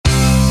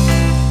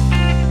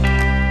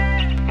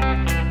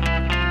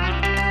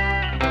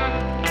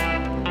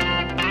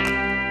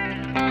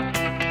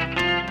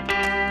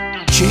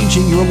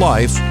changing your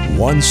life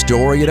one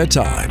story at a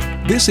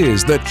time. This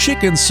is the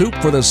Chicken Soup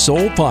for the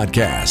Soul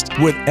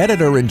podcast with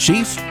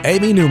Editor-in-Chief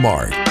Amy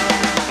Newmark.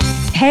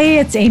 Hey,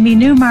 it's Amy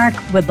Newmark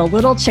with a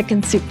little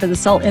Chicken Soup for the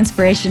Soul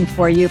inspiration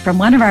for you from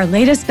one of our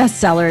latest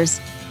bestsellers,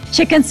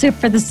 Chicken Soup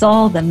for the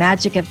Soul, The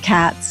Magic of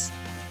Cats.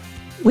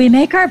 We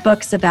make our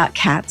books about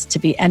cats to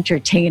be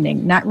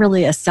entertaining, not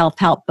really as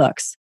self-help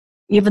books,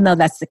 even though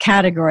that's the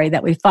category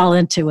that we fall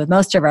into with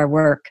most of our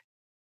work.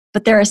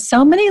 But there are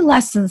so many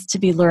lessons to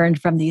be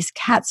learned from these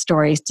cat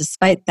stories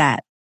despite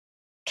that.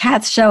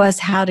 Cats show us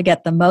how to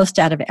get the most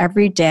out of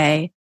every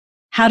day,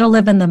 how to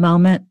live in the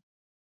moment,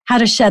 how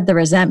to shed the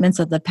resentments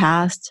of the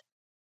past.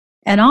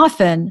 And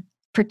often,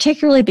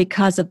 particularly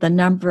because of the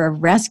number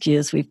of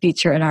rescues we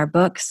feature in our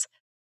books,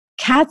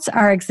 cats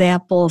are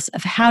examples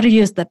of how to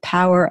use the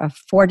power of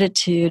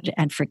fortitude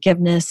and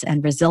forgiveness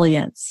and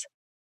resilience.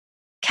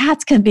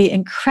 Cats can be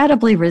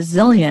incredibly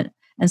resilient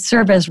and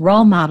serve as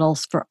role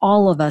models for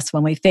all of us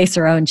when we face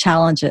our own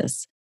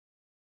challenges.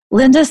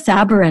 Linda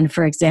Sabarin,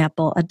 for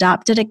example,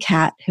 adopted a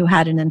cat who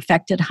had an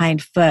infected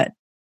hind foot.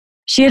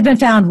 She had been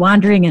found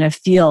wandering in a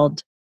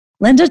field.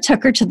 Linda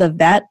took her to the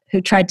vet, who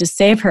tried to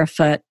save her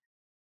foot,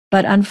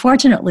 but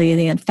unfortunately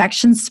the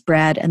infection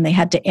spread and they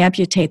had to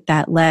amputate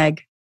that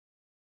leg.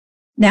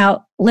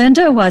 Now,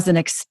 Linda was an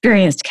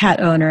experienced cat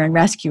owner and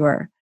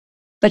rescuer,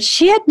 but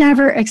she had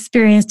never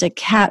experienced a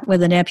cat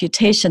with an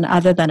amputation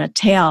other than a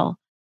tail.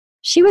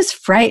 She was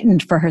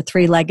frightened for her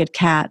three-legged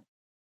cat.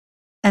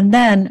 And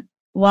then,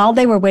 while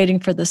they were waiting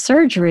for the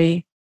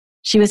surgery,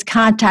 she was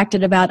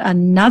contacted about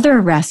another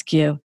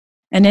rescue,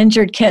 an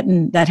injured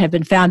kitten that had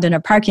been found in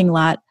a parking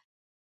lot.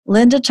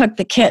 Linda took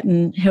the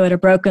kitten, who had a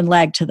broken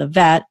leg, to the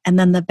vet, and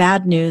then the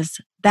bad news,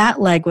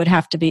 that leg would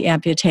have to be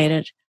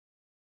amputated.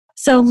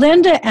 So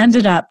Linda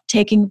ended up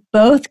taking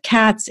both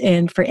cats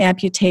in for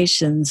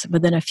amputations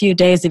within a few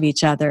days of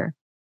each other.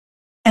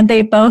 And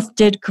they both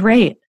did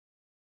great.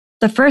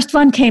 The first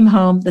one came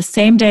home the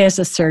same day as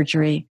the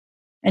surgery,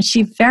 and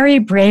she very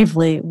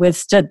bravely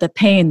withstood the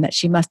pain that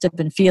she must have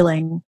been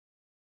feeling.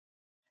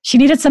 She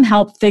needed some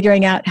help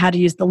figuring out how to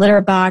use the litter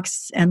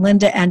box, and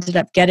Linda ended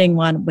up getting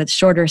one with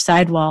shorter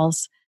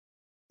sidewalls.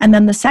 And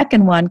then the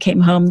second one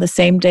came home the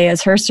same day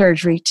as her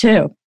surgery,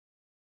 too.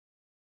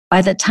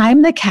 By the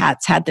time the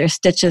cats had their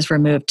stitches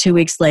removed 2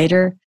 weeks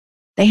later,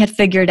 they had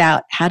figured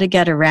out how to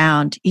get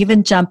around,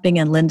 even jumping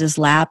in Linda's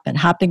lap and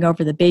hopping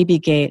over the baby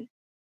gate.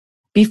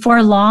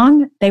 Before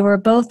long, they were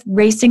both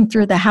racing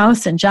through the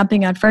house and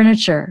jumping on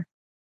furniture.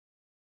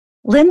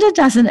 Linda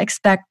doesn't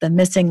expect the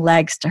missing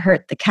legs to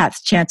hurt the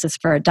cat's chances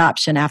for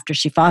adoption after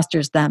she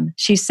fosters them.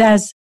 She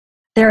says,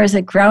 "There is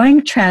a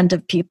growing trend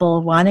of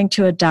people wanting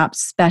to adopt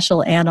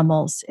special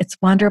animals. It's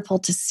wonderful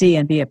to see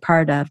and be a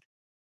part of.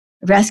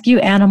 Rescue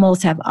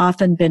animals have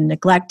often been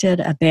neglected,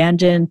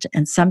 abandoned,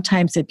 and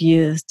sometimes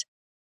abused.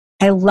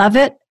 I love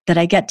it that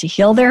I get to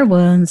heal their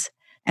wounds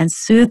and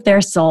soothe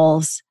their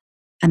souls,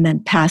 and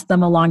then pass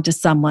them along to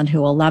someone who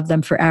will love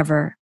them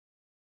forever."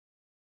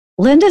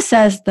 Linda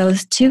says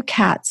those two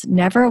cats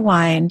never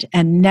whined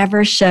and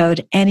never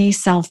showed any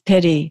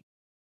self-pity.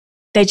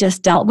 They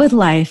just dealt with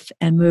life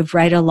and moved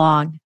right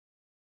along.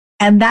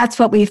 And that's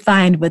what we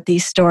find with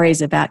these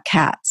stories about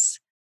cats.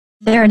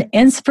 They're an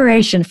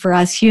inspiration for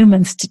us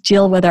humans to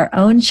deal with our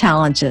own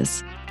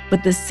challenges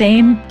with the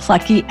same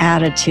plucky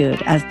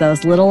attitude as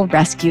those little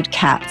rescued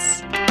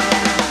cats.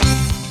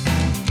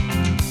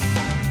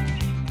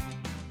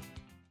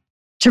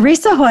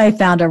 Teresa Hoy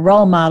found a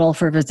role model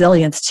for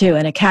resilience too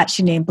in a cat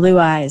she named Blue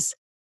Eyes.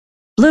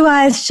 Blue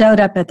Eyes showed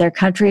up at their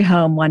country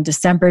home one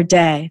December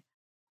day,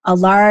 a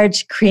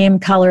large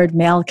cream-colored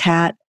male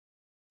cat.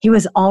 He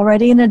was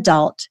already an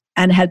adult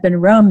and had been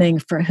roaming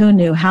for who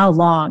knew how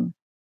long.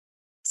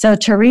 So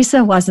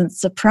Teresa wasn't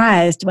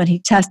surprised when he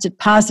tested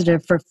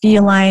positive for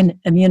feline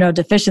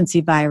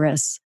immunodeficiency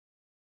virus.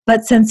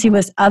 But since he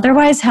was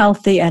otherwise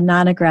healthy and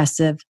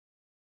non-aggressive,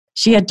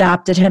 she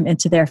adopted him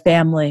into their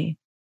family.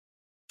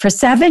 For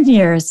 7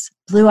 years,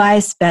 Blue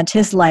Eyes spent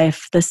his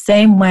life the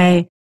same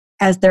way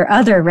as their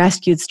other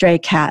rescued stray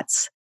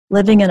cats,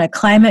 living in a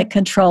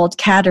climate-controlled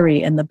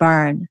cattery in the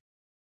barn.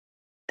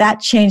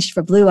 That changed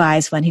for Blue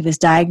Eyes when he was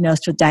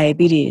diagnosed with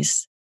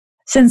diabetes.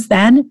 Since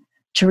then,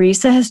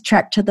 Teresa has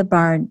trekked to the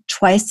barn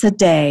twice a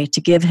day to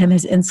give him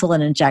his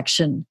insulin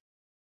injection.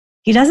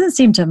 He doesn't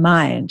seem to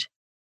mind.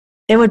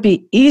 It would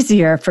be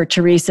easier for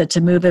Teresa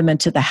to move him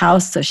into the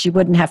house so she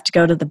wouldn't have to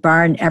go to the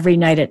barn every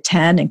night at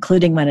 10,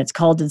 including when it's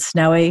cold and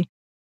snowy.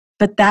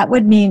 But that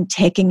would mean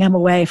taking him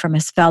away from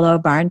his fellow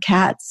barn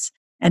cats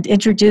and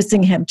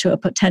introducing him to a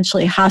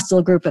potentially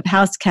hostile group of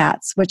house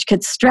cats, which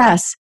could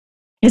stress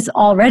his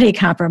already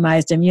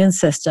compromised immune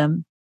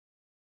system.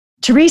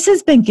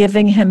 Teresa's been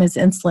giving him his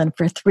insulin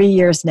for 3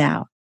 years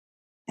now,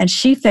 and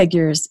she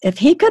figures if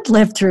he could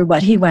live through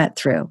what he went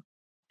through,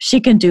 she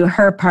can do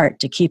her part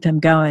to keep him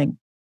going,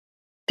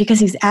 because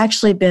he's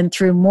actually been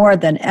through more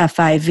than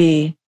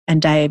FIV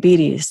and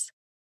diabetes.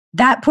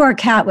 That poor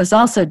cat was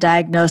also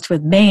diagnosed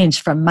with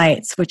mange from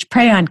mites, which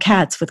prey on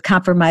cats with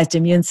compromised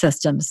immune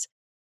systems.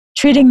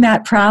 Treating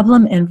that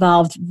problem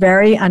involved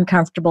very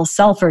uncomfortable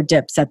sulfur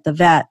dips at the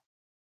vet.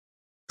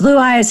 Blue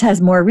Eyes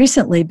has more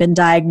recently been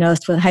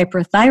diagnosed with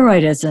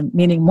hyperthyroidism,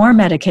 meaning more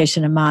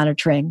medication and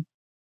monitoring.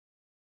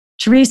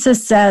 Teresa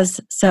says,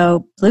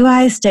 so Blue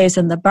Eyes stays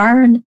in the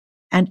barn,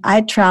 and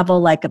I travel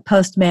like a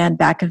postman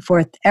back and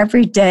forth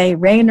every day,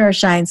 rain or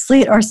shine,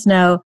 sleet or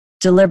snow,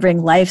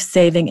 delivering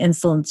life-saving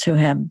insulin to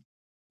him.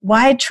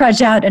 Why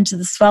trudge out into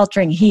the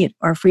sweltering heat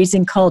or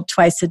freezing cold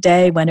twice a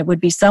day when it would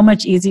be so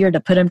much easier to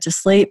put him to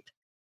sleep?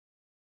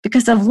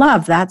 Because of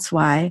love, that's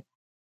why.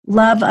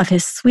 Love of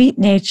his sweet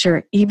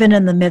nature, even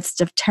in the midst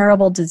of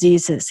terrible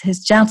diseases, his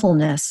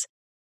gentleness,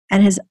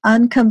 and his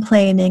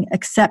uncomplaining,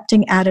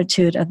 accepting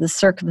attitude of the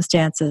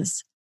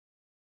circumstances.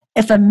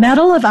 If a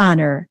medal of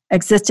honor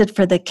existed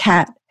for the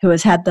cat who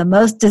has had the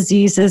most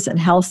diseases and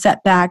health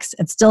setbacks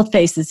and still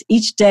faces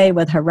each day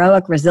with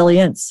heroic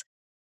resilience,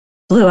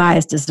 Blue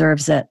Eyes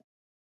deserves it.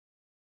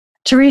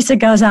 Teresa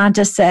goes on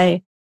to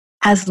say,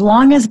 as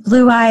long as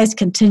Blue Eyes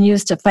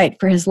continues to fight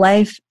for his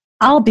life,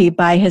 I'll be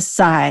by his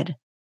side.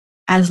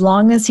 As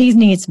long as he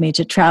needs me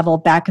to travel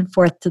back and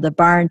forth to the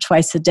barn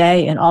twice a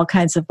day in all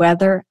kinds of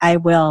weather, I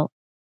will.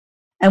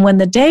 And when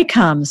the day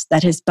comes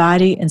that his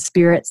body and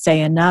spirit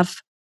say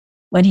enough,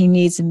 when he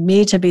needs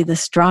me to be the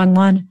strong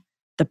one,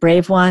 the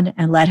brave one,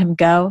 and let him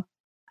go,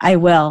 I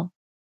will.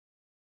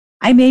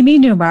 I'm Amy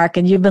Newmark,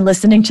 and you've been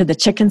listening to the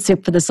Chicken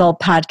Soup for the Soul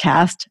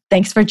podcast.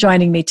 Thanks for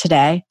joining me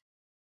today.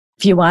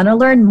 If you want to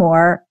learn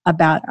more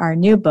about our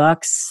new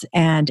books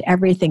and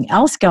everything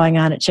else going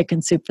on at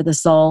Chicken Soup for the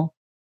Soul,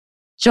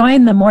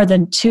 join the more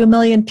than 2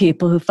 million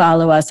people who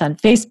follow us on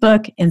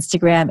Facebook,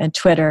 Instagram, and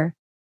Twitter.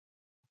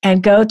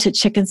 And go to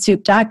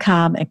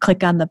chickensoup.com and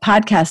click on the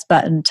podcast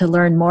button to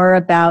learn more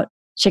about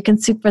Chicken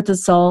Soup for the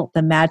Soul,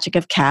 The Magic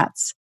of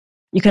Cats.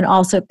 You can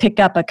also pick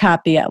up a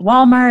copy at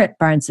Walmart,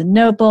 Barnes &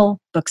 Noble,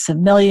 Books A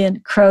Million,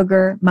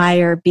 Kroger,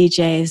 Meijer,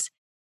 BJ's,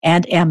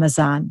 and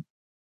Amazon.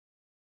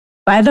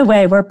 By the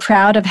way, we're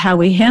proud of how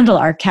we handle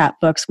our cat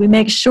books. We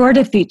make sure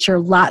to feature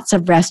lots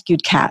of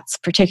rescued cats,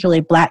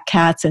 particularly black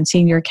cats and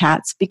senior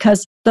cats,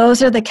 because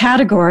those are the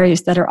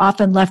categories that are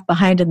often left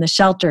behind in the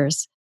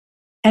shelters.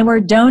 And we're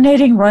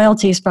donating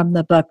royalties from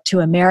the book to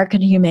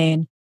American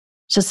Humane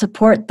to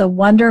support the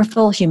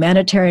wonderful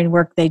humanitarian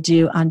work they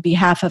do on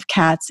behalf of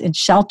cats in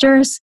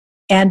shelters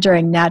and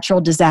during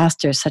natural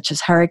disasters such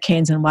as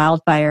hurricanes and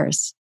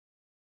wildfires.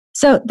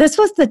 So this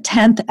was the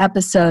 10th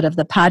episode of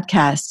the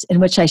podcast in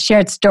which I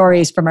shared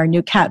stories from our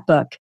new cat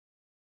book.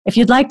 If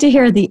you'd like to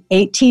hear the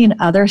 18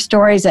 other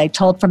stories I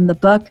told from the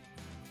book,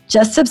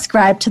 just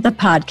subscribe to the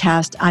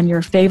podcast on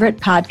your favorite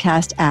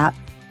podcast app,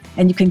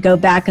 and you can go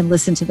back and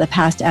listen to the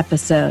past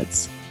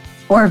episodes.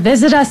 Or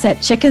visit us at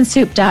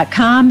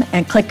chickensoup.com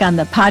and click on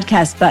the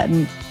podcast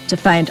button to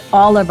find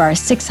all of our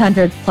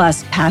 600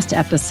 plus past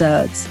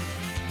episodes.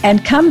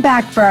 And come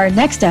back for our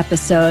next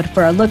episode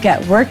for a look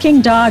at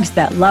working dogs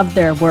that love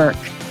their work,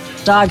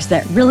 dogs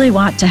that really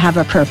want to have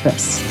a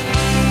purpose.